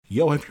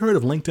Yo, have you heard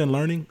of LinkedIn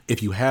Learning?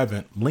 If you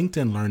haven't,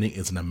 LinkedIn Learning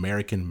is an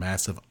American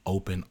massive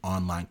open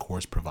online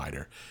course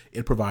provider.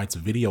 It provides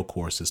video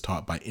courses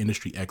taught by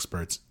industry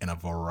experts in a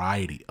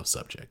variety of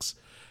subjects.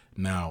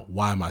 Now,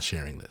 why am I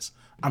sharing this?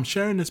 I'm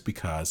sharing this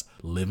because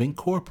Living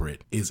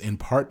Corporate is in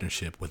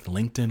partnership with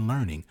LinkedIn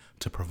Learning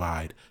to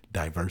provide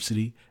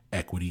diversity,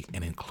 equity,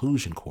 and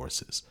inclusion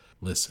courses.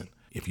 Listen,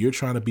 if you're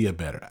trying to be a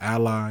better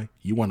ally,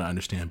 you want to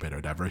understand better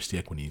diversity,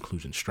 equity,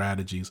 inclusion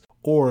strategies,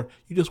 or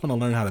you just want to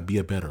learn how to be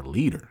a better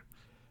leader,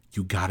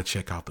 you got to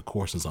check out the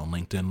courses on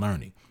LinkedIn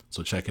Learning.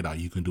 So check it out.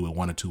 You can do it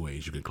one of two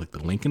ways. You can click the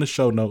link in the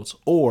show notes,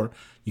 or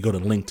you go to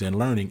LinkedIn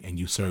Learning and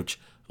you search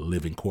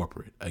Living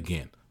Corporate.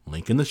 Again,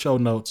 link in the show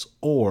notes,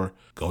 or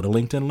go to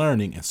LinkedIn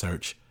Learning and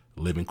search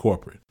Living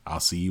Corporate. I'll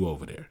see you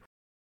over there.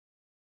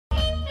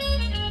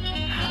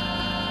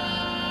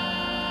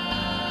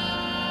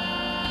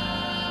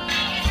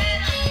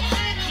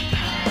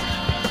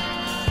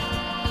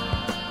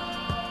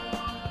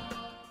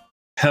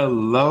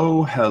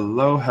 Hello,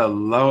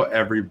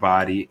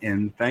 everybody,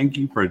 and thank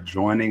you for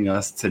joining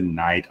us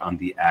tonight on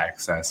The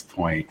Access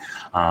Point.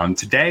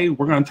 Today,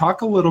 we're going to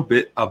talk a little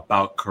bit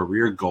about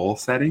career goal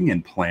setting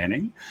and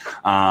planning.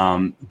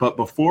 But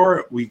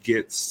before we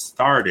get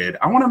started,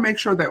 I want to make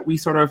sure that we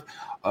sort of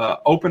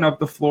open up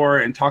the floor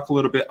and talk a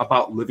little bit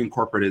about Living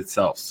Corporate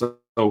itself. So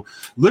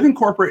Living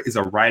Corporate is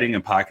a writing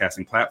and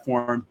podcasting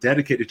platform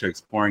dedicated to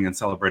exploring and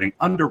celebrating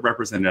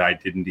underrepresented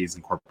identities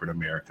in corporate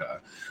America.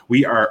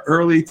 We are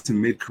early to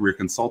mid-career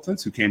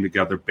consultants who came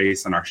together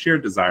based on our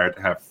shared desire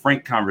to have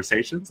frank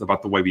conversations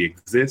about the way we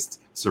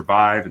exist,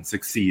 survive, and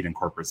succeed in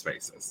corporate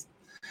spaces.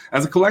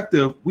 As a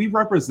collective, we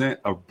represent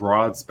a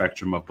broad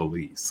spectrum of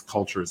beliefs,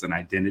 cultures, and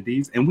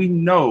identities, and we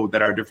know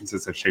that our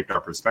differences have shaped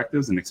our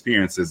perspectives and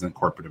experiences in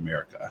corporate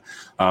America.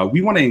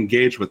 We want to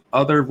engage with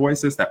other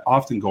voices that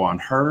often go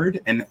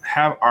unheard and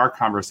have our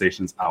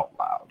conversations out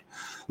loud.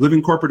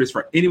 Living Corporate is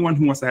for anyone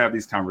who wants to have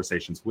these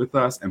conversations with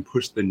us and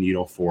push the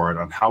needle forward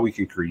on how we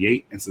can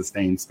create and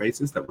sustain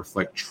spaces that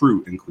reflect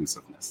true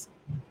inclusiveness.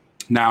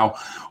 Now,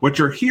 what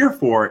you're here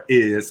for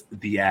is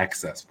the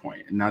access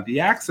point. Now,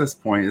 the access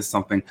point is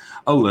something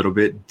a little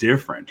bit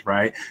different,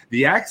 right?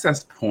 The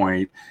access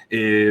point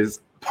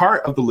is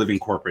part of the Living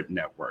Corporate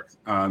Network.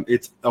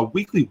 It's a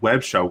weekly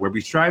web show where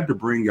we strive to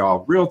bring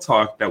y'all real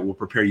talk that will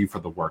prepare you for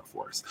the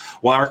workforce.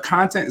 While our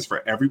content is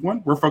for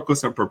everyone, we're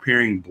focused on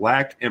preparing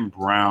Black and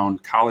Brown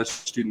college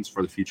students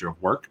for the future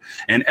of work.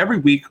 And every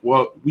week,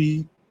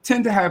 we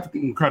tend to have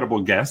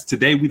incredible guests.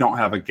 Today, we don't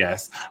have a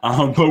guest,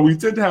 but we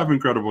tend to have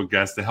incredible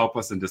guests to help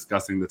us in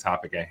discussing the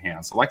topic at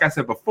hand. So like I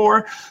said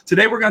before,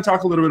 today we're going to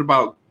talk a little bit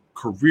about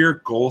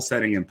career goal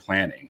setting and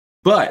planning.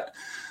 But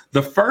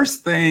the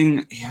first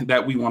thing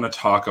that we want to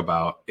talk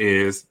about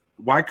is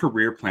why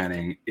career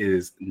planning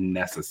is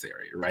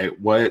necessary, right?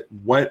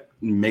 What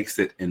makes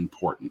it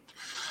important?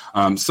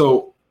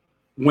 So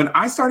when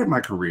I started my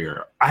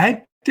career,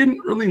 I didn't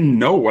really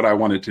know what I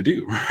wanted to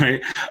do,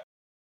 right?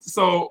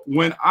 So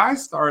when I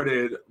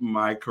started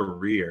my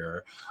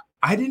career,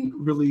 I didn't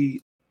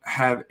really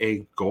have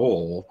a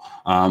goal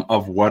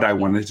of what I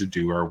wanted to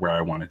do or where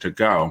I wanted to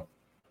go.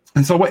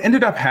 And so what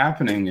ended up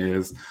happening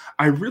is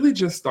I really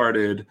just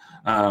started,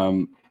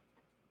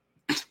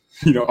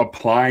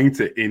 applying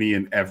to any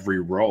and every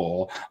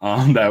role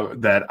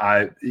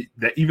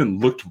that even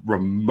looked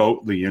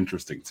remotely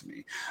interesting to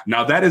me.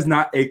 Now, that is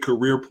not a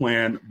career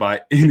plan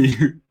by any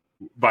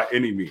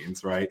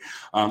means, right?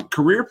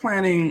 Career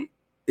planning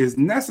is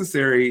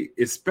necessary,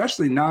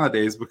 especially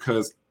nowadays,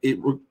 because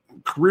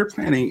career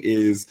planning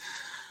is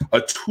a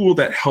tool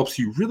that helps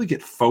you really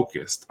get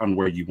focused on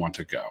where you want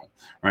to go,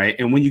 right?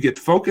 And when you get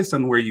focused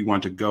on where you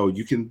want to go,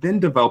 you can then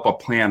develop a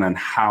plan on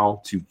how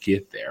to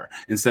get there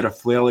instead of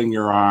flailing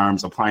your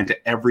arms, applying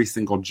to every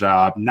single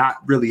job, not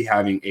really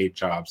having a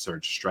job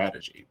search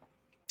strategy.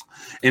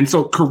 And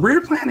so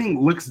career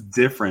planning looks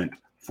different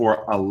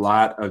for a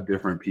lot of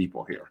different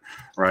people here,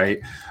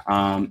 right?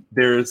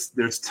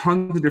 There's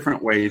tons of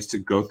different ways to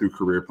go through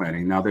career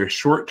planning. Now, there's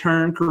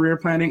short-term career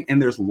planning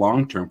and there's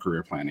long-term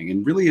career planning.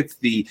 And really, it's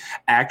the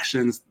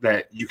actions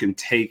that you can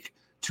take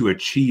to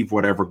achieve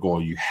whatever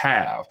goal you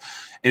have.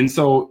 And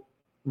so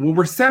when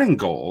we're setting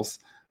goals,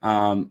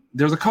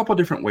 there's a couple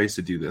different ways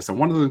to do this. And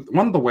one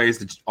of the ways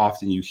that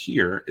often you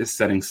hear is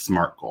setting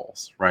SMART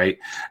goals, right?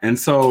 And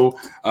so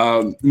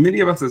many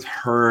of us have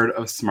heard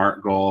of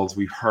SMART goals.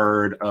 We've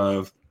heard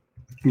of,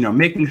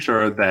 making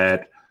sure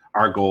that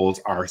our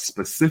goals are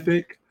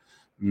specific,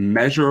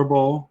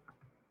 measurable,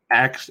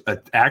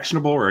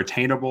 actionable or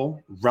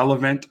attainable,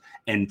 relevant,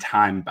 and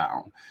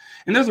time-bound.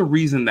 And there's a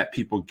reason that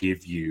people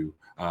give you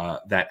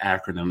that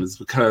acronym is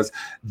because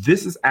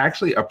this is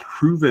actually a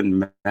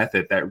proven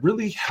method that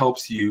really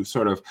helps you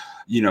sort of,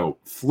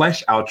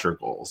 flesh out your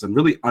goals and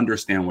really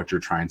understand what you're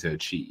trying to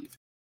achieve.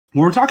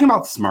 When we're talking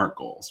about SMART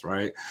goals,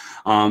 right?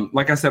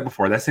 Like I said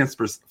before, that stands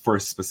for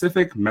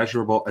specific,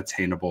 measurable,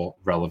 attainable,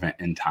 relevant,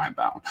 and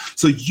time-bound.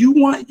 So you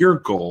want your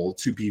goal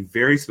to be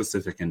very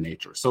specific in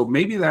nature. So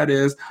maybe that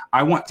is,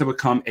 I want to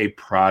become a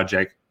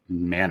project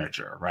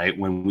manager, right?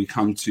 When it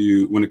comes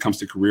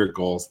to career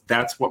goals,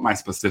 that's what my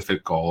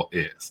specific goal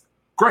is.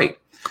 Great.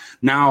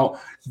 Now,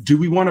 do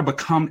we want to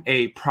become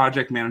a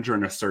project manager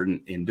in a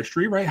certain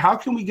industry, right? How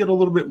can we get a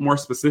little bit more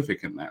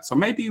specific in that? So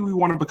maybe we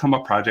want to become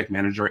a project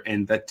manager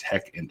in the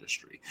tech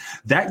industry.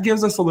 That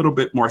gives us a little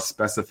bit more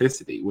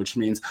specificity, which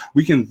means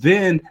we can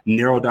then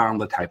narrow down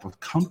the type of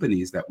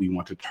companies that we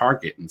want to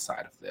target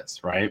inside of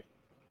this, right?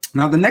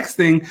 Now, the next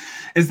thing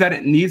is that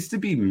it needs to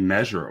be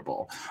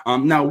measurable.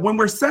 Now, when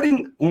we're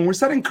setting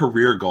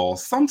career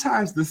goals,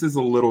 sometimes this is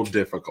a little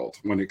difficult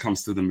when it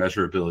comes to the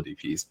measurability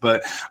piece,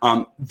 but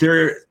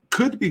there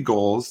could be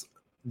goals.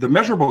 The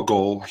measurable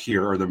goal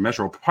here, or the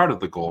measurable part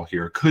of the goal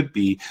here, could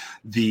be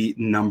the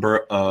number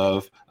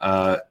of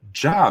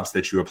jobs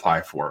that you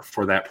apply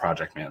for that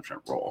project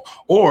management role.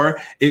 Or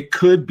it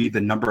could be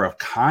the number of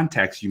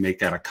contacts you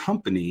make at a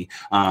company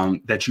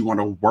that you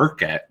want to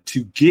work at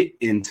to get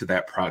into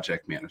that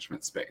project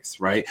management space,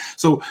 right?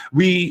 So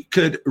we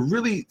could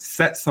really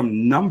set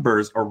some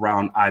numbers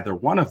around either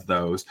one of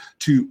those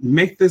to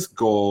make this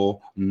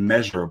goal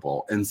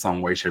measurable in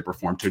some way, shape, or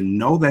form, to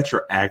know that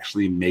you're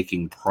actually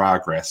making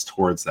progress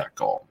towards that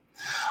goal.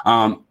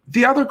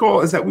 The other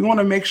goal is that we want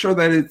to make sure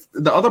that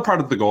the other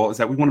part of the goal is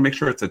that we want to make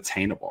sure it's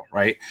attainable,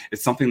 right?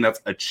 It's something that's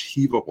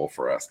achievable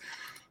for us.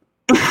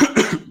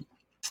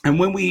 And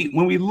when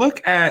we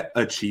look at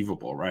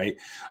achievable, right,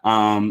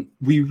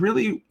 we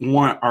really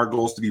want our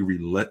goals to be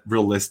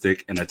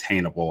realistic and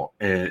attainable,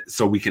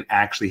 so we can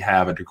actually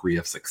have a degree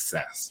of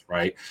success,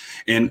 right?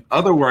 In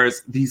other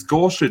words, these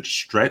goals should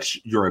stretch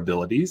your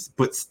abilities,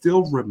 but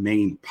still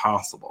remain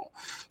possible.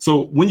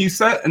 So when you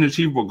set an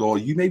achievable goal,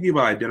 you may be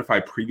able to identify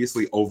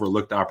previously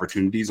overlooked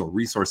opportunities or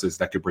resources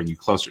that could bring you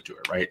closer to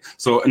it, right?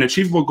 So an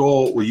achievable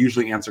goal will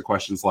usually answer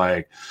questions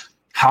like,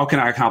 how can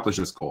I accomplish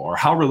this goal? Or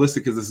how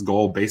realistic is this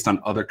goal based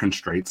on other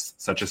constraints,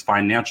 such as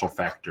financial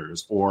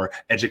factors or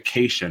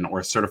education or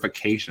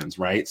certifications,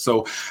 right?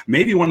 So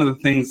maybe one of the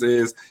things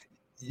is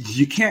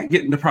you can't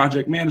get into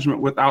project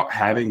management without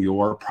having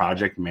your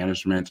project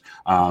management,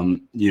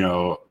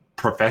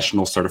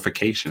 professional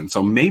certification.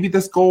 So maybe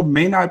this goal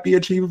may not be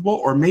achievable,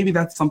 or maybe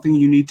that's something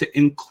you need to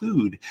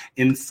include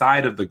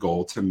inside of the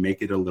goal to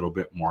make it a little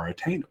bit more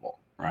attainable,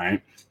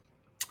 right?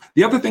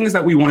 The other thing is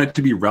that we want it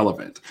to be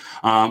relevant.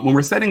 When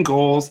we're setting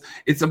goals,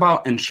 it's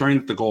about ensuring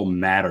that the goal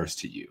matters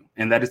to you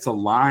and that it's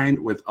aligned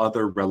with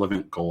other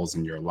relevant goals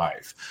in your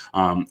life.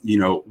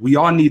 We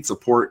all need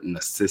support and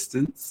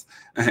assistance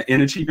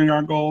in achieving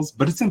our goals,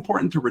 but it's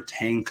important to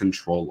retain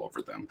control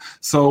over them.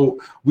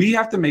 So we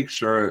have to make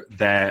sure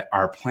that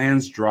our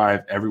plans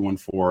drive everyone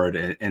forward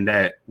and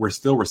that we're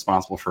still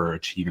responsible for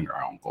achieving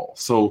our own goals.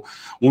 So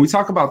when we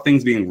talk about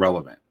things being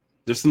relevant,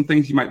 there's some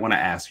things you might want to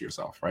ask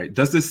yourself, right?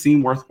 Does this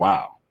seem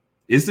worthwhile?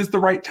 Is this the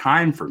right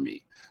time for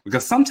me?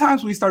 Because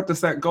sometimes we start to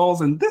set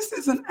goals and this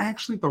isn't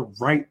actually the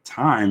right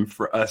time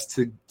for us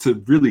to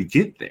really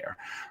get there,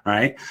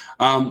 right?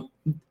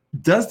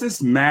 Does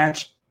this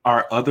match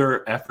our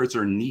other efforts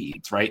or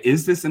needs, right?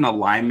 Is this in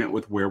alignment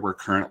with where we're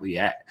currently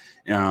at?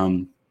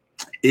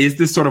 Is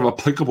this sort of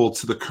applicable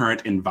to the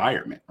current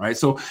environment, right?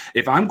 So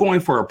if I'm going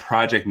for a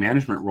project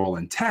management role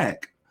in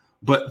tech,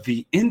 but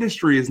the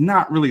industry is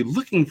not really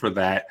looking for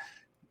that,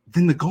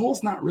 then the goal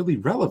is not really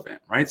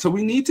relevant, right? So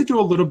we need to do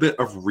a little bit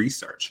of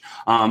research,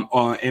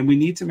 and we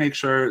need to make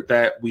sure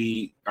that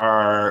we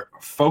are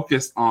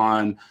focused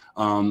on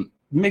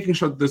making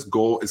sure that this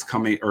goal is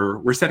coming, or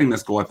we're setting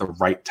this goal at the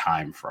right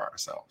time for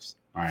ourselves,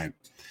 all right?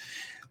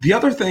 The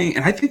other thing,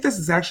 and I think this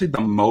is actually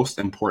the most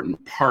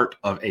important part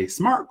of a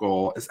SMART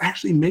goal, is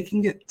actually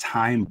making it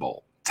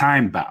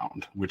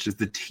time-bound, which is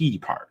the T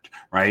part,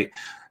 right?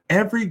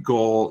 Every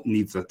goal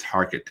needs a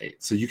target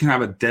date. So you can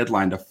have a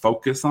deadline to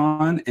focus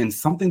on and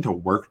something to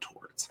work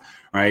towards,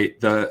 right?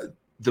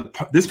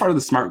 This part of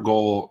the SMART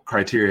goal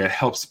criteria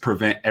helps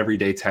prevent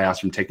everyday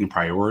tasks from taking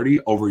priority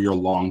over your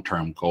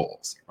long-term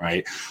goals,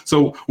 right?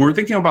 So when we're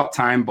thinking about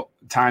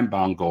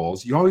time-bound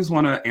goals, you always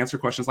want to answer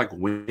questions like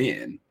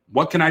when.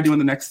 What can I do in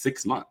the next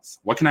 6 months?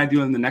 What can I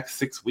do in the next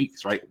 6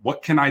 weeks, right?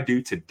 What can I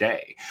do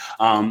today?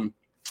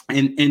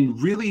 And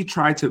really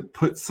try to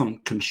put some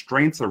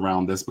constraints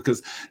around this,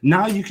 because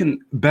now you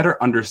can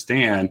better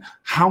understand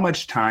how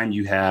much time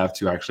you have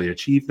to actually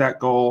achieve that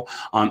goal.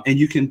 And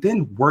you can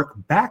then work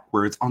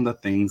backwards on the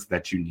things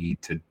that you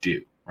need to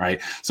do.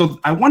 Right. So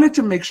I wanted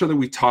to make sure that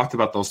we talked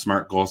about those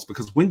SMART goals,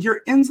 because when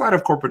you're inside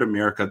of corporate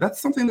America,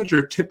 that's something that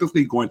you're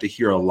typically going to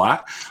hear a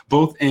lot,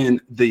 both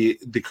in the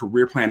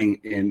career planning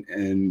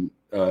and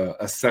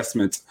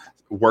assessments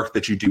work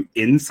that you do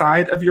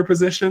inside of your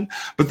position.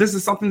 But this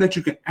is something that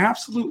you can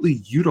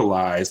absolutely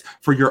utilize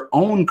for your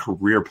own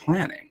career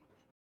planning.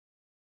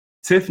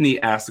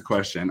 Tiffany asked the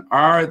question,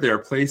 are there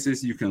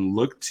places you can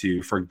look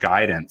to for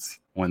guidance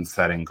when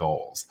setting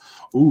goals?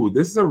 Ooh,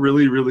 this is a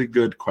really, really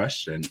good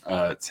question,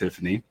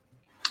 Tiffany.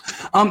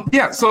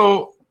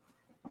 So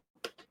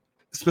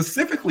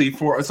specifically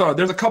so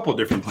there's a couple of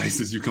different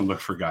places you can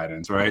look for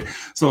guidance, right?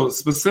 So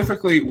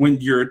specifically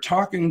when you're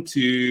talking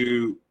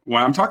to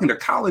when I'm talking to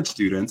college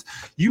students,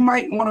 you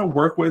might want to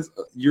work with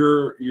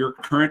your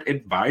current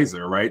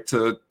advisor, right?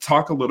 To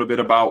talk a little bit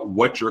about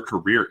what your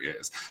career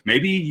is.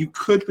 Maybe you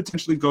could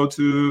potentially go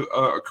to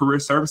a career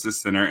services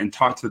center and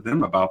talk to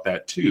them about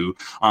that too,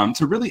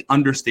 to really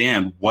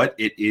understand what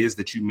it is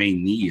that you may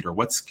need or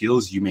what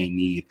skills you may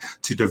need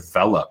to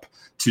develop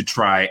to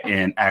try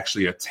and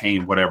actually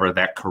attain whatever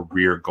that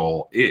career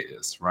goal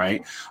is,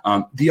 right?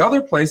 The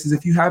other place is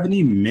if you have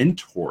any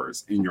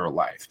mentors in your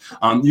life,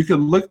 you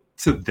can look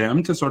to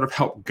them to sort of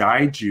help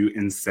guide you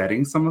in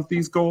setting some of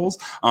these goals,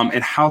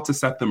 and how to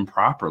set them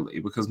properly,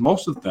 because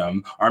most of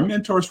them are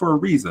mentors for a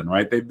reason,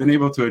 right? They've been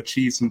able to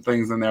achieve some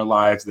things in their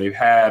lives. They've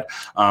had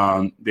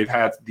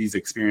these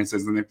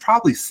experiences, and they've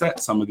probably set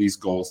some of these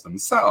goals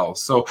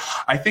themselves. So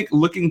I think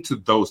looking to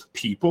those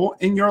people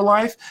in your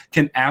life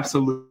can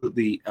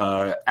absolutely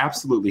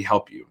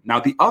help you. Now,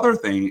 the other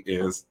thing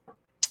is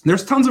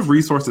there's tons of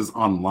resources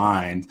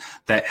online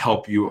that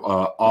help you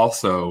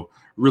also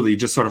really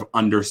just sort of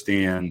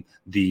understand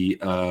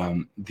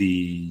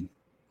the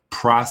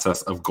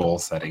process of goal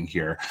setting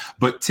here.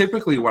 But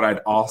typically what I'd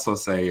also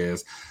say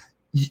is,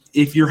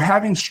 if you're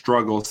having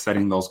struggles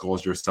setting those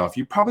goals yourself,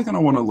 you're probably going to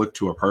want to look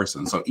to a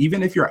person. So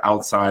even if you're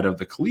outside of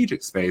the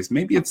collegiate space,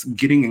 maybe it's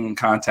getting in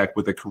contact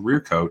with a career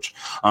coach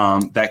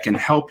that can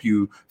help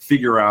you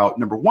figure out,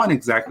 number one,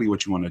 exactly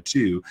what you want to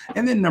do.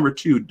 And then number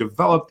two,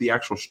 develop the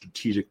actual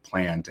strategic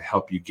plan to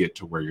help you get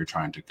to where you're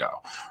trying to go.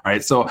 All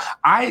right. So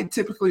I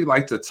typically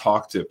like to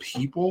talk to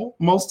people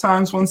most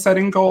times when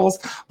setting goals,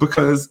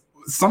 because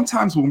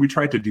sometimes when we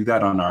try to do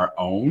that on our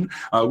own,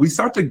 we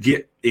start to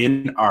get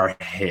in our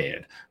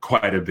head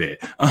quite a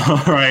bit.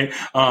 All right.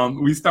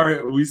 We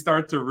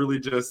start to really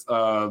just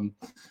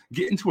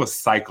get into a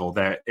cycle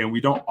and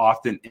we don't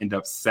often end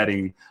up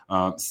setting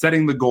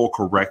the goal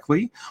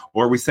correctly,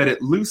 or we set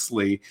it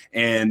loosely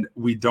and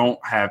we don't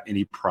have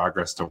any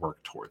progress to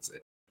work towards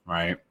it.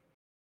 Right.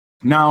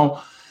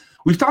 Now,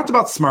 we've talked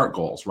about SMART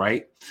goals,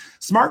 right?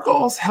 SMART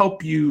goals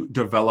help you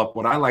develop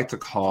what I like to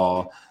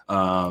call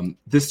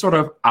this sort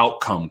of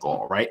outcome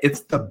goal, right?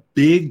 It's the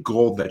big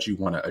goal that you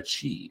want to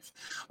achieve.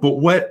 But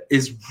what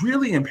is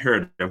really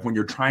imperative when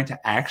you're trying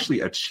to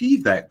actually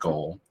achieve that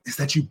goal is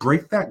that you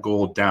break that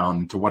goal down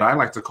into what I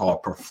like to call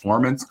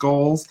performance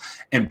goals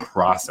and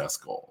process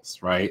goals,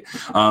 right?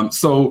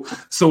 So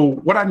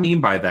what I mean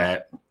by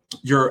that,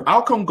 your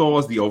outcome goal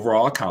is the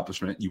overall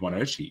accomplishment you want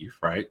to achieve,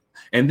 right?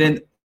 And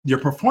then your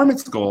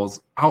performance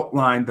goals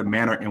outline the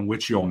manner in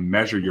which you'll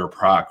measure your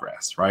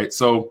progress, right?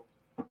 So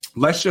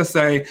let's just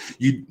say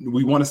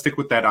we want to stick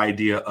with that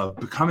idea of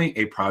becoming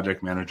a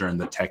project manager in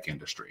the tech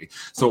industry.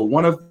 So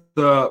one of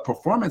the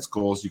performance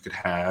goals you could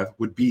have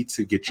would be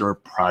to get your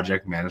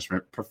project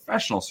management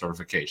professional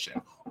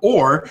certification,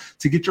 or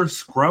to get your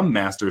Scrum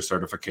Master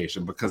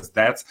certification, because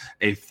that's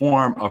a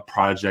form of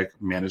project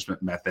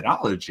management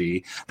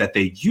methodology that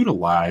they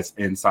utilize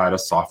inside of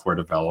software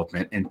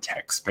development and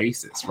tech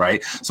spaces,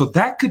 right? So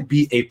that could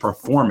be a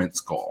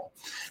performance goal.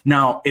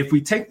 Now, if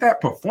we take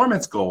that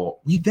performance goal,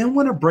 we then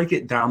want to break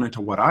it down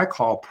into what I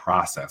call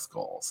process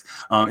goals.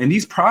 And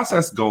these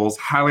process goals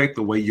highlight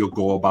the way you'll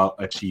go about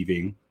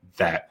achieving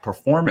that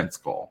performance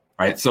goal,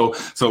 right? So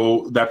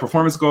that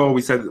performance goal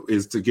we said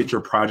is to get your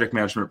project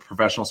management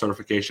professional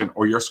certification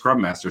or your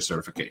Scrum Master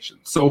certification.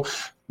 So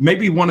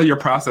maybe one of your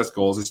process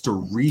goals is to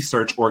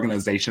research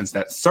organizations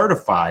that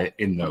certify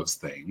in those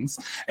things.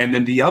 And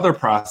then the other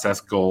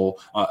process goal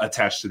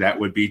attached to that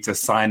would be to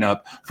sign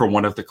up for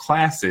one of the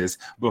classes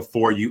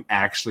before you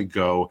actually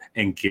go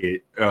and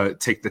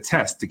take the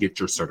test to get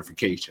your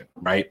certification,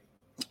 right?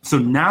 So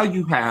now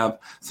you have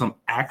some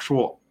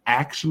actual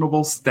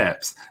actionable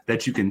steps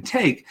that you can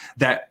take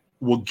that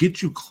will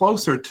get you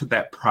closer to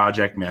that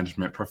project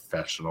management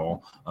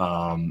professional,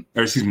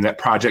 that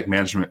project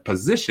management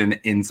position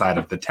inside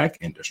of the tech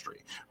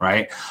industry,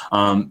 right?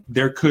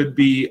 There could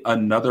be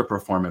another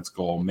performance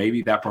goal.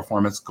 Maybe that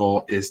performance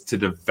goal is to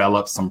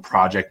develop some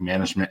project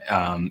management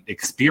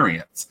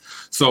experience.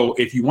 So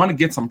if you want to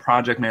get some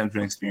project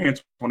management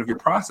experience, one of your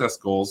process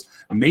goals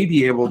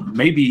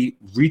maybe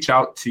reach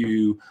out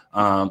to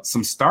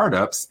some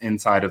startups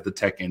inside of the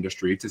tech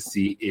industry to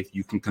see if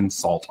you can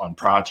consult on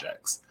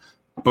projects.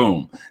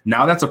 Boom.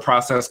 Now that's a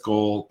process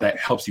goal that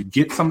helps you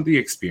get some of the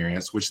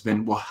experience, which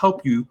then will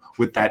help you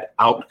with that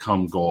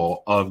outcome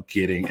goal of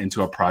getting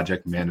into a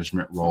project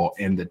management role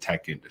in the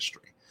tech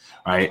industry,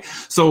 right?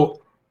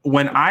 So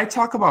when I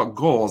talk about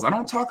goals, I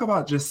don't talk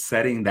about just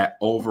setting that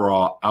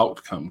overall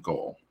outcome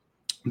goal.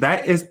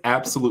 That is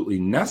absolutely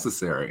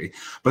necessary,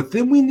 but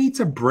then we need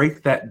to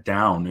break that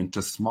down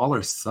into smaller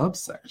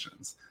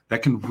subsections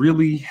that can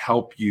really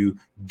help you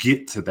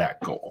get to that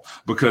goal.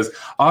 Because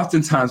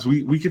oftentimes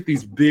we get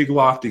these big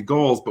lofty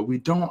goals, but we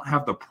don't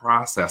have the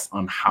process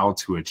on how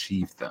to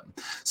achieve them.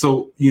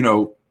 So,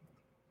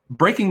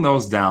 breaking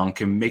those down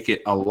can make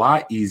it a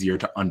lot easier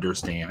to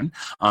understand,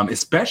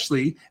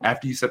 especially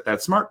after you set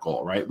that SMART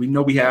goal, right? We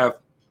know we have,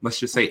 let's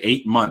just say,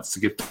 8 months to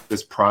get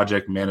this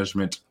project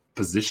management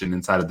position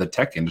inside of the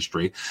tech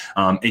industry.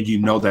 And you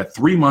know that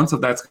 3 months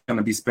of that's going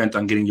to be spent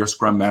on getting your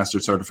Scrum Master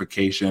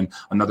certification.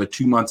 Another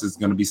 2 months is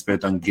going to be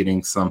spent on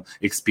getting some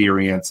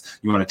experience.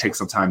 You want to take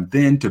some time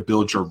then to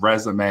build your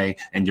resume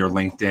and your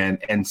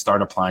LinkedIn and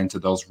start applying to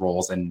those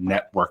roles and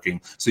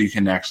networking so you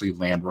can actually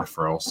land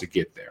referrals to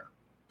get there.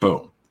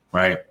 Boom,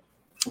 right?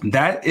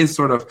 That is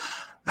sort of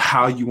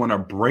how you want to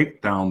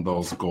break down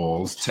those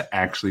goals to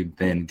actually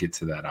then get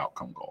to that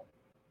outcome goal.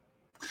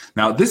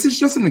 Now, this is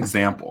just an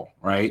example,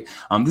 right?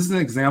 This is an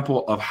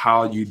example of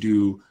how you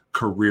do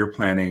career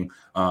planning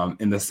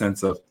in the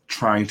sense of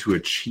trying to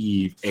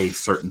achieve a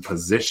certain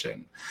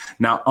position.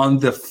 Now, on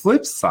the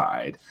flip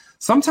side,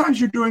 sometimes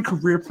you're doing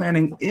career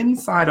planning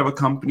inside of a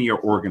company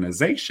or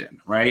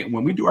organization, right?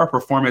 When we do our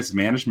performance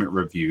management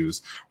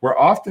reviews, we're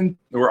often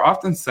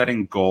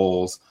setting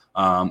goals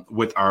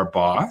with our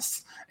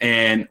boss.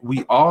 And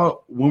when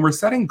we're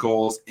setting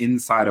goals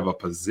inside of a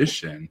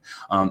position,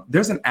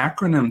 there's an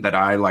acronym that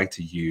I like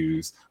to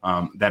use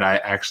that I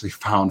actually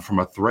found from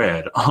a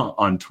thread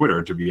on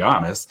Twitter, to be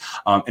honest,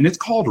 and it's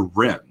called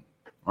RIM,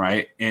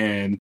 right?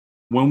 And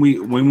when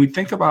we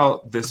think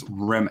about this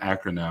RIM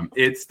acronym,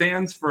 it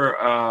stands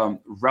for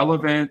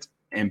relevant,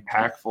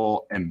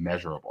 impactful, and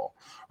measurable,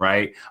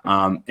 right?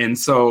 And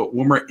so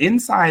when we're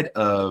inside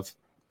of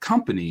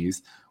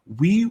companies,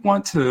 we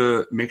want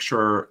to make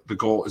sure the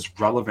goal is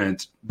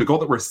relevant. The goal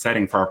that we're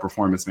setting for our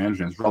performance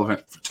management is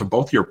relevant to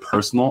both your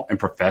personal and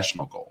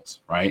professional goals,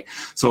 right?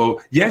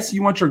 So yes,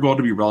 you want your goal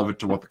to be relevant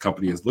to what the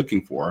company is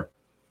looking for,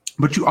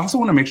 but you also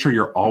want to make sure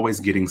you're always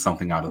getting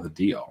something out of the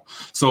deal.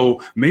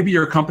 So maybe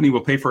your company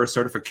will pay for a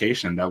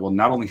certification that will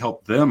not only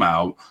help them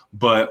out,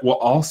 but will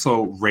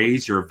also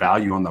raise your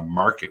value on the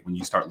market when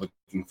you start looking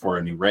for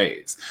a new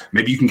raise.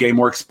 Maybe you can gain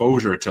more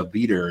exposure to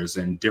leaders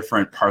in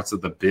different parts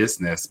of the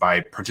business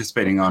by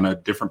participating on a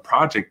different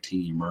project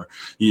team, or,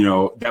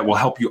 that will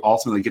help you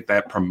ultimately get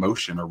that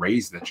promotion or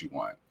raise that you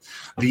want.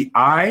 The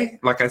I,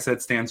 like I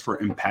said, stands for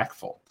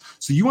impactful.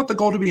 So you want the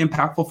goal to be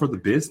impactful for the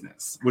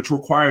business, which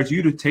requires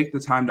you to take the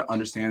time to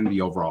understand the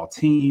overall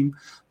team,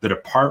 the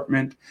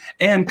department,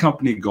 and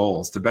company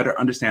goals to better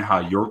understand how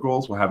your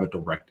goals will have a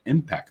direct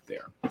impact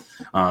there.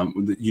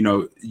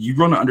 You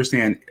want to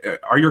understand,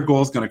 are your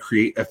goals going to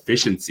create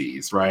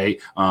efficiencies,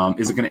 right?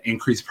 Is it going to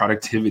increase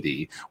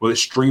productivity? Will it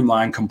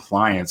streamline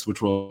compliance,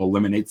 which will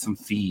eliminate some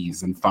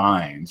fees and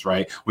fines,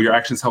 right? Will your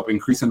actions help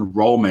increase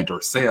enrollment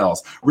or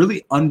sales?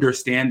 Really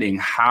understanding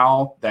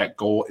how that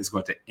goal is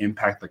going to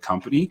impact the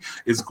company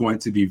is going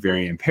to be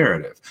very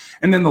imperative.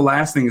 And then the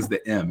last thing is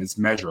the M, it's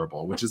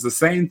measurable, which is the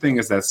same thing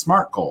as that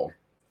SMART goal.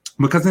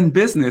 Because in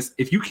business,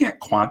 if you can't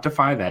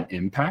quantify that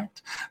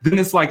impact, then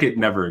it's like it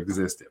never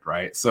existed,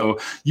 right? So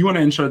you want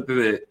to ensure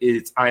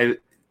that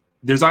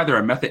there's either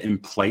a method in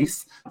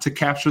place to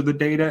capture the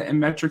data and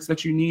metrics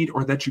that you need,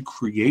 or that you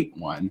create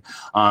one.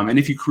 And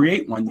if you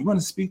create one, you want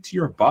to speak to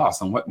your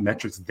boss on what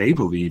metrics they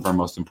believe are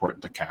most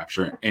important to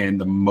capture and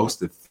the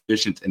most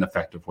efficient and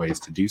effective ways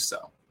to do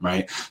so,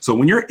 right? So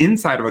when you're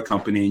inside of a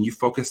company and you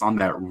focus on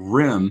that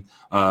RIM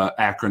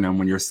acronym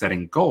when you're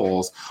setting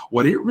goals,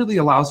 what it really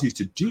allows you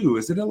to do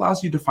is it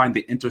allows you to find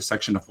the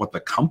intersection of what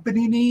the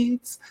company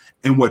needs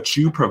and what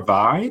you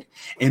provide.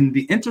 And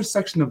the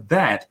intersection of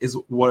that is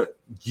what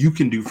you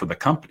can do for the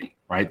company,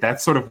 right?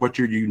 That's sort of what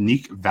your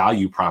unique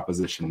value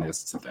proposition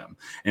is to them.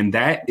 And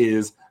that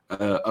is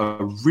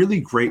a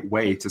really great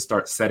way to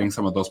start setting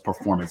some of those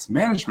performance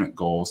management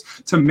goals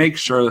to make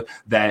sure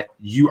that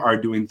you are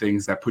doing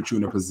things that put you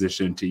in a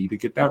position to either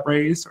get that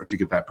raise or to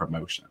get that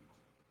promotion.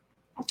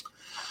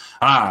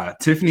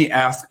 Tiffany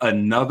asked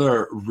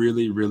another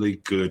really, really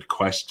good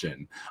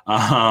question.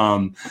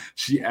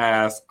 She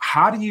asked,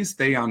 how do you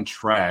stay on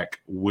track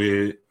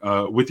with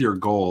your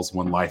goals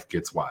when life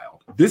gets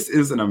wild? This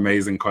is an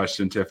amazing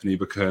question, Tiffany,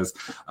 because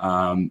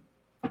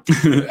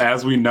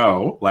as we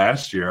know,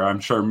 last year,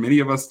 I'm sure many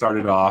of us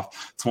started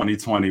off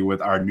 2020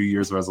 with our New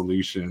Year's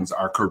resolutions,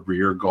 our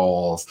career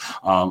goals,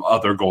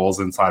 other goals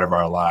inside of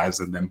our lives,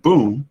 and then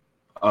boom,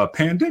 a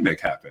pandemic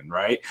happened,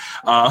 right?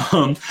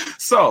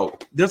 So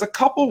there's a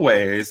couple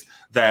ways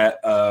that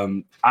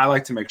I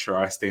like to make sure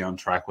I stay on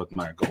track with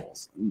my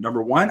goals.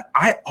 Number one,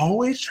 I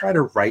always try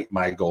to write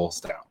my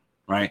goals down.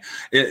 Right.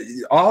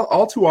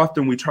 All too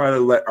often, we try to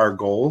let our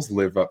goals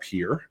live up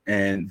here.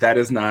 And that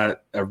is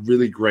not a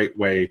really great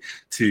way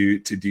to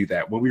do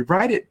that. When we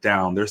write it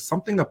down, there's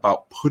something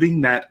about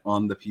putting that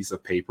on the piece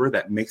of paper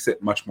that makes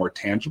it much more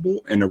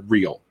tangible and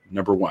real.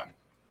 Number one.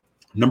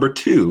 Number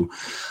two,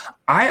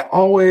 I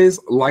always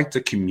like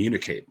to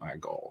communicate my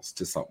goals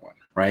to someone,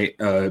 right?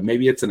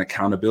 Maybe it's an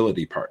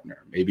accountability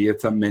partner. Maybe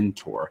it's a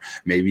mentor.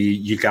 Maybe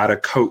you got a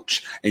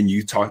coach and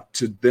you talk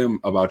to them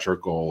about your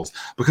goals.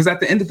 Because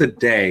at the end of the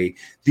day,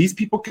 these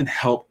people can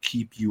help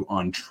keep you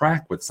on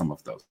track with some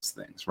of those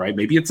things, right?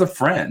 Maybe it's a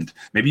friend.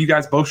 Maybe you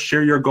guys both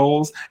share your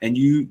goals and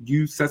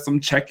you set some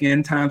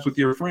check-in times with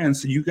your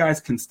friends so you guys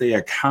can stay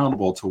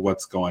accountable to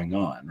what's going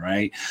on,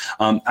 right?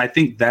 I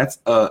think that's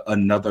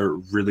another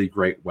really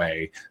great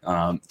way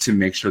to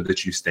make sure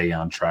that you stay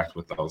on track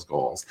with those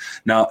goals.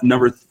 Now,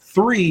 number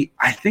 3,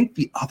 I think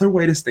the other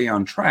way to stay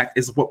on track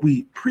is what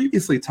we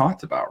previously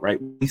talked about, right?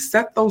 We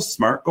set those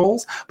SMART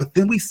goals, but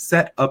then we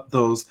set up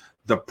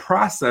the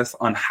process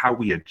on how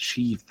we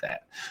achieve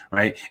that,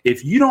 right?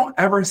 If you don't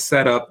ever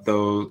set up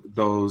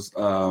those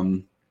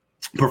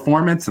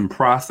performance and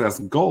process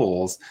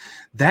goals,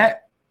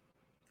 that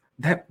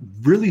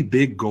really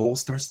big goal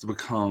starts to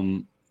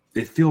become,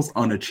 it feels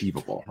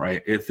unachievable,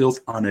 right? It feels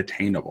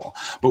unattainable.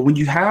 But when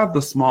you have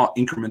the small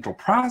incremental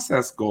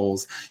process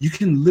goals, you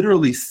can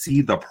literally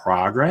see the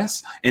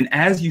progress. And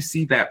as you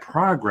see that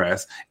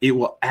progress, it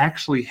will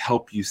actually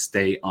help you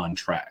stay on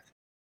track.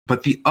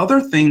 But the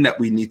other thing that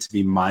we need to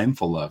be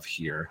mindful of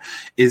here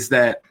is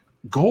that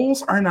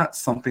goals are not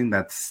something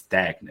that's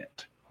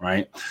stagnant,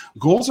 right?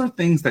 Goals are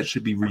things that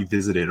should be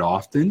revisited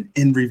often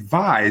and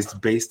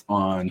revised based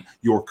on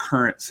your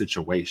current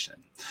situation,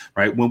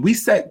 right? When we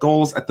set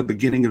goals at the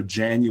beginning of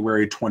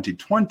January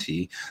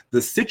 2020,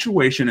 the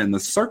situation and the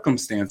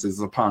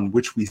circumstances upon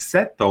which we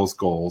set those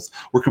goals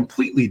were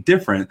completely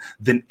different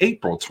than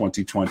April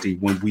 2020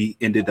 when we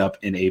ended up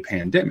in a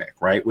pandemic,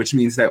 right? Which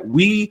means that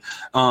we,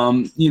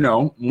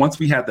 once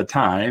we had the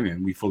time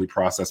and we fully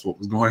processed what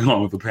was going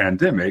on with the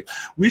pandemic,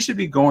 we should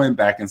be going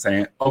back and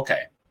saying,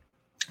 okay,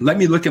 let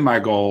me look at my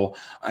goal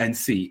and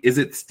see, is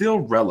it still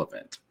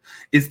relevant?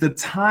 Is the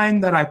time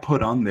that I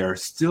put on there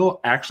still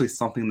actually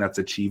something that's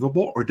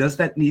achievable, or does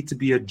that need to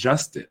be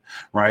adjusted,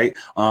 right?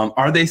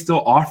 Are they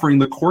still offering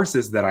the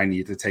courses that I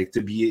need to take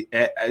to be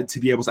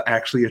able to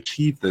actually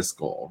achieve this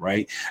goal,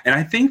 right? And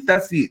I think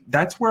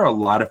that's where a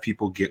lot of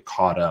people get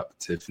caught up,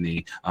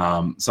 Tiffany.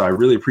 So I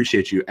really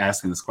appreciate you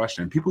asking this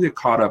question. People get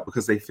caught up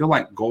because they feel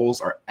like goals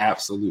are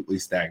absolutely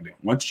stagnant.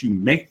 Once you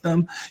make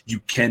them,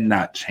 you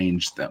cannot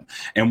change them.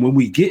 And when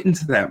we get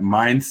into that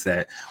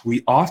mindset,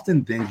 we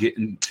often then get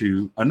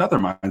into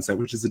another mindset,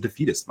 which is a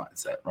defeatist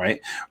mindset,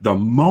 right? The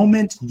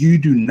moment you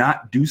do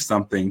not do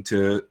something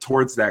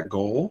towards that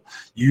goal,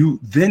 you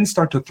then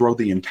start to throw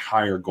the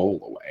entire goal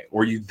away,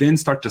 or you then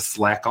start to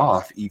slack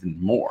off even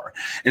more.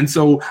 And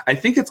so I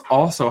think it's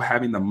also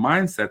having the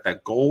mindset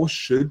that goals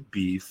should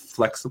be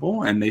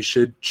flexible and they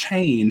should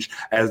change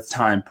as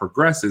time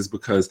progresses,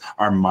 because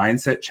our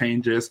mindset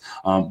changes,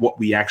 what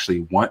we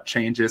actually want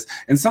changes.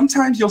 And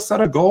sometimes you'll set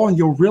a goal and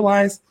you'll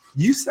realize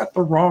you set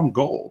the wrong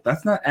goal.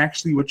 That's not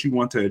actually what you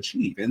want to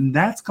achieve. And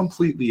that's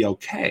completely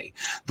okay.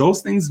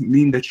 Those things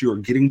mean that you're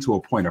getting to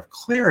a point of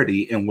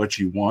clarity in what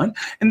you want,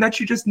 and that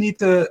you just need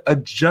to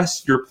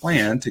adjust your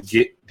plan to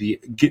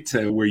get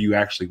to where you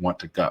actually want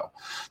to go.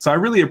 So I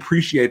really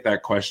appreciate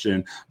that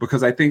question,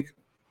 because I think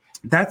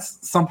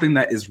that's something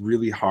that is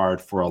really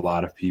hard for a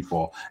lot of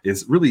people,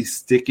 is really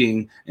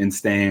sticking and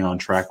staying on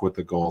track with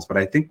the goals. But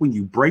I think when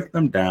you break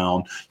them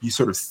down, you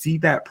sort of see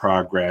that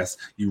progress,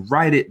 you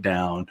write it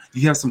down,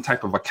 you have some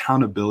type of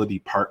accountability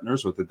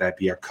partners, whether that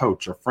be a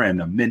coach, a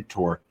friend, a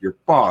mentor, your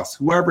boss,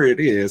 whoever it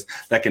is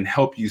that can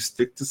help you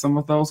stick to some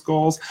of those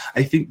goals.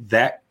 I think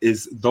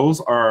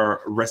those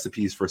are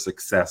recipes for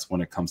success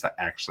when it comes to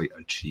actually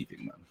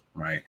achieving them,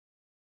 right?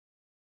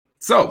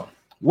 So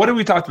what have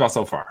we talked about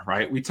so far,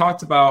 right? We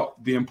talked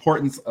about the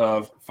importance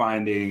of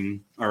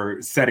finding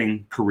or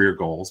setting career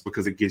goals,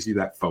 because it gives you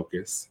that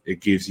focus.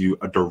 It gives you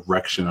a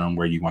direction on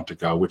where you want to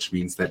go, which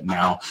means that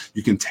now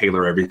you can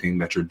tailor everything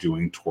that you're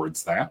doing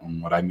towards that. And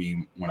what I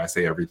mean when I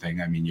say everything,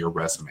 I mean your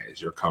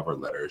resumes, your cover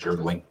letters, your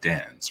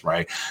LinkedIns,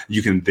 right?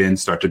 You can then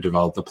start to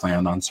develop the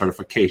plan on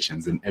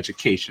certifications and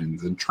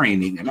educations and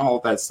training and all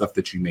of that stuff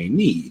that you may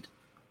need.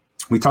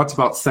 We talked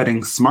about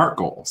setting SMART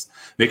goals,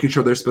 making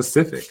sure they're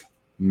specific,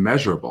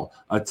 measurable,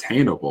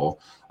 attainable,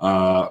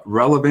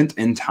 relevant,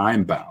 and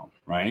time-bound,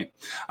 right?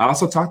 I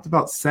also talked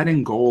about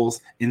setting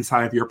goals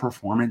inside of your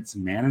performance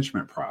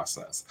management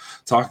process,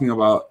 talking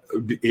about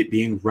it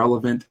being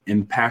relevant,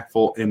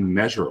 impactful, and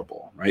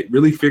measurable, right?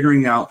 Really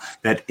figuring out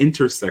that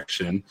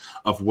intersection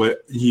of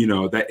what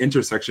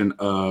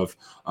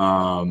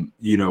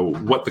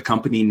the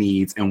company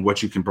needs and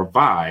what you can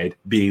provide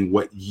being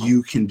what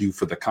you can do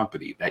for the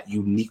company, that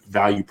unique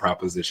value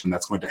proposition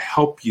that's going to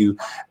help you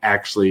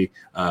actually,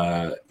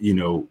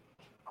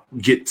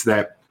 get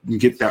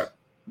that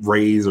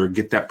raise or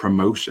get that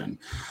promotion.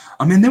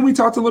 And then we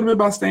talked a little bit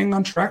about staying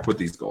on track with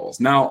these goals.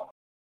 Now,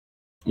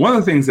 one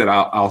of the things that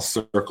I'll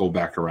circle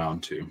back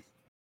around to,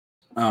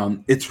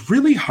 it's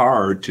really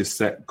hard to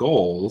set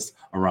goals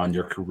around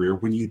your career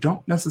when you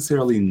don't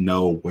necessarily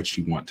know what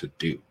you want to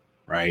do,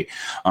 right?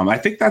 I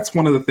think that's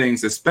one of the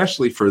things,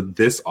 especially for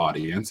this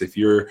audience, if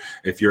you're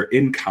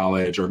in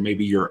college, or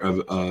maybe you're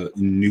a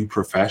new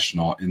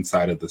professional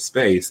inside of the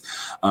space,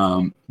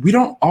 we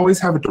don't always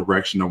have a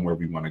direction on where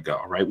we want to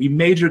go, right? We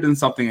majored in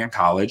something in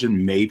college,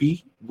 and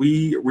maybe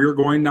we're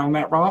going down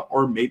that route,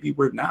 or maybe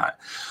we're not.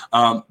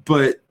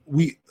 But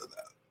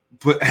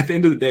at the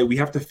end of the day, we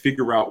have to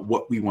figure out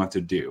what we want to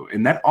do.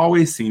 And that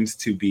always seems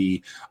to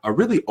be a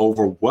really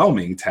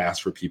overwhelming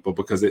task for people,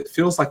 because it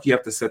feels like you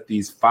have to set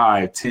these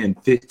 5, 10,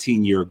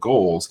 15-year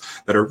goals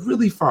that are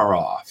really far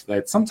off,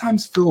 that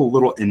sometimes feel a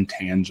little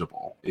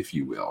intangible, if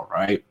you will,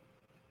 right?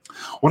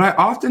 What I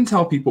often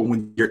tell people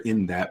when you're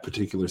in that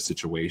particular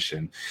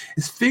situation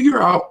is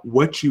figure out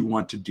what you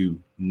want to do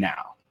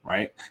now,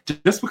 right?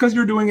 Just because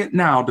you're doing it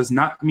now does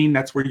not mean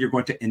that's where you're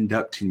going to end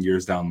up 10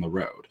 years down the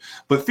road.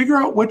 But figure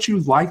out what you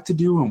like to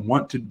do and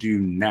want to do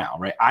now,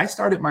 right? I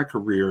started my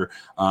career,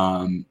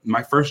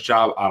 my first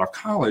job out of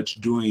college,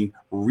 doing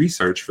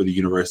research for the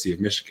University of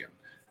Michigan.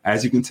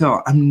 As you can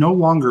tell, I'm no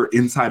longer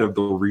inside of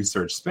the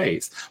research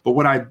space. But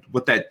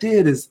what that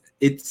did is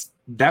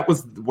that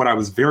was what I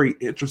was very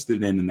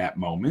interested in that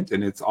moment.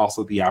 And it's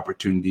also the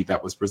opportunity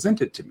that was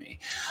presented to me.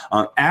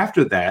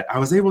 After that, I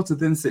was able to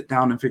then sit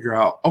down and figure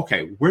out,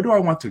 okay, where do I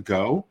want to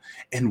go?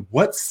 And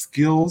what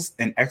skills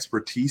and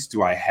expertise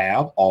do I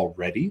have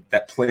already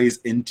that plays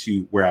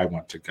into where I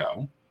want to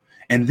go?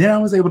 And then I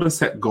was able to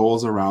set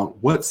goals around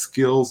what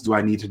skills do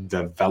I need to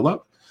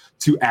develop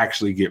to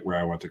actually get where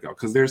I want to go.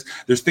 Because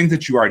there's things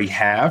that you already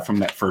have from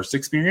that first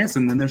experience,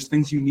 and then there's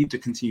things you need to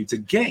continue to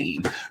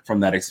gain from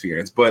that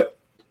experience. But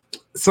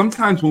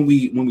sometimes when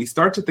we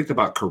start to think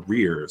about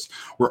careers,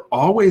 we're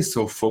always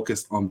so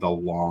focused on the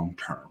long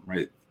term,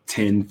 right?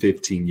 10,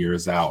 15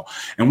 years out.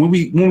 And when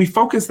we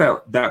focus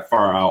that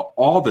far out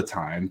all the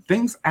time,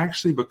 things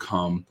actually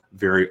become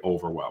very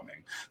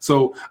overwhelming.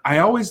 So I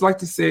always like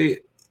to say,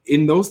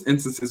 in those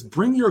instances,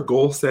 bring your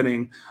goal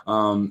setting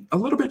a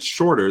little bit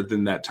shorter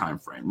than that time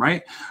frame,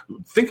 right?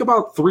 Think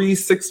about 3,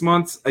 6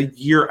 months, a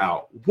year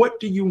out.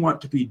 What do you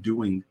want to be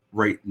doing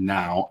right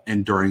now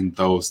and during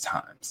those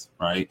times,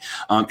 right?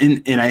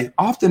 And I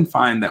often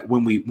find that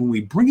when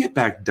we bring it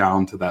back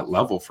down to that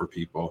level for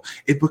people,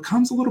 it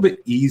becomes a little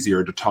bit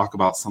easier to talk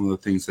about some of the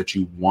things that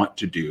you want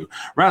to do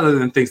rather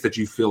than things that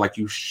you feel like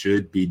you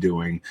should be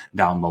doing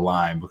down the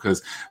line.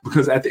 Because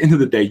at the end of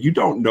the day, you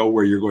don't know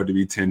where you're going to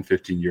be 10,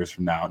 15 years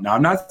from now. Now,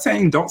 I'm not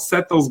saying don't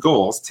set those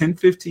goals. 10,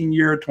 15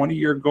 year,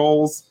 20-year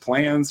goals,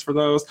 plans for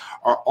those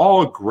are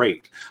all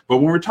great. But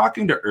when we're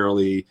talking to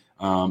early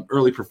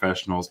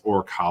professionals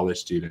or college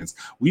students,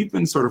 we've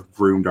been sort of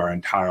groomed our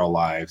entire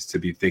lives to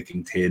be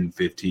thinking 10,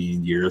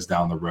 15 years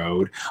down the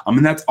road.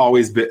 And that's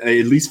always been,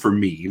 at least for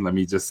me, let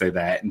me just say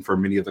that, and for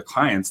many of the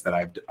clients that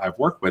I've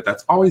worked with,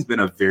 that's always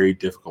been a very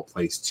difficult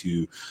place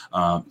to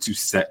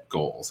set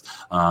goals,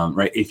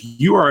 right? If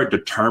you are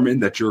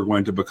determined that you're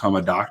going to become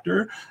a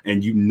doctor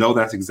and you know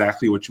that's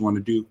exactly what you want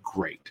to do,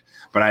 great.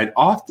 But I'd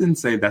often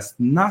say that's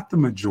not the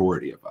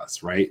majority of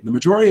us, right? The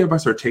majority of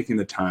us are taking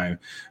the time.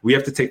 We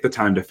have to take the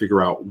time to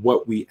figure out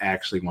what we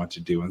actually want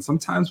to do. And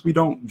sometimes we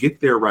don't get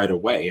there right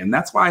away. And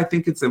that's why I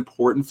think it's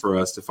important for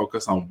us to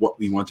focus on what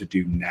we want to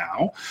do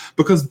now,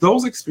 because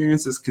those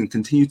experiences can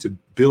continue to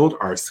build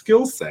our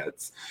skill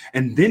sets.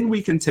 And then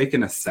we can take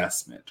an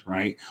assessment,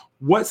 right?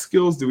 What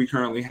skills do we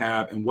currently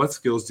have and what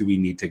skills do we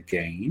need to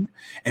gain?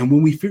 And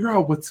when we figure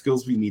out what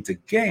skills we need to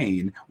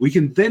gain, we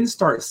can then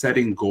start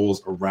setting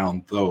goals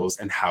around those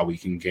and how we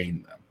can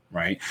gain them,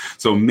 right?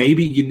 So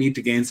maybe you need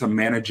to gain some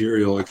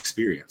managerial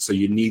experience. So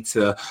you need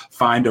to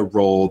find a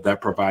role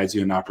that provides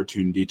you an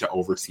opportunity to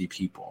oversee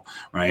people,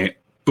 right?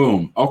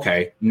 Boom.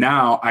 Okay.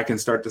 Now I can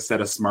start to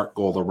set a SMART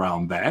goal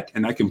around that,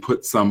 and I can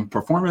put some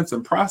performance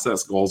and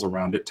process goals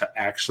around it to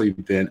actually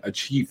then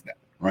achieve that,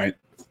 right?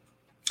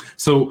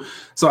 So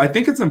I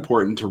think it's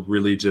important to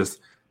really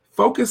just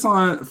focus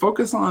on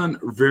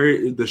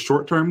the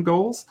short-term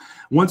goals.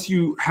 Once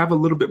you have a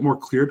little bit more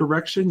clear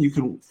direction, you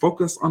can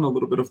focus on a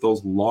little bit of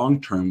those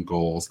long-term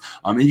goals,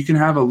 and you can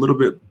have a little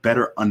bit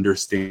better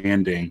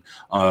understanding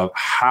of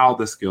how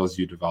the skills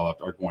you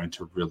developed are going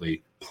to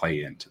really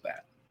play into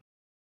that.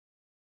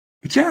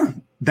 But yeah,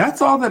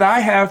 that's all that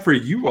I have for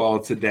you all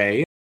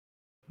today.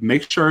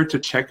 Make sure to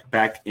check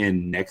back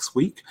in next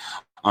week.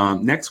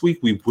 Next week,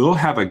 we will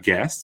have a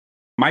guest.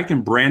 Mike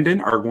and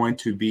Brandon are going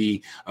to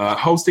be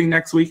hosting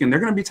next week, and they're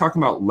going to be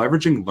talking about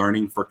leveraging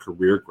learning for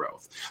career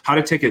growth, how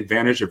to take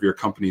advantage of your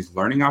company's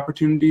learning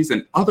opportunities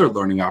and other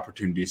learning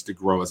opportunities to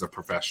grow as a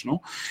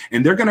professional.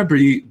 And they're going to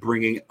be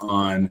bringing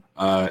on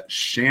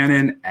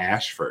Shannon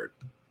Ashford.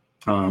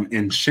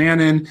 And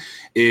Shannon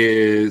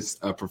is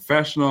a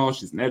professional.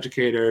 She's an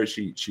educator.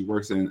 She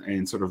works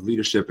in sort of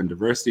leadership and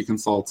diversity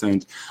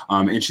consultant.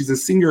 And she's a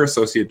senior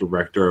associate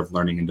director of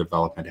learning and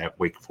development at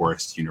Wake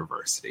Forest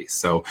University.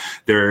 So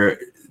they're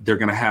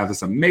going to have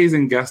this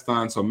amazing guest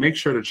on. So make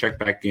sure to check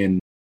back in.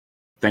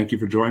 Thank you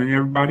for joining,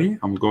 everybody.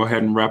 I'm going to go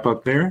ahead and wrap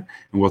up there,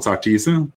 and we'll talk to you soon.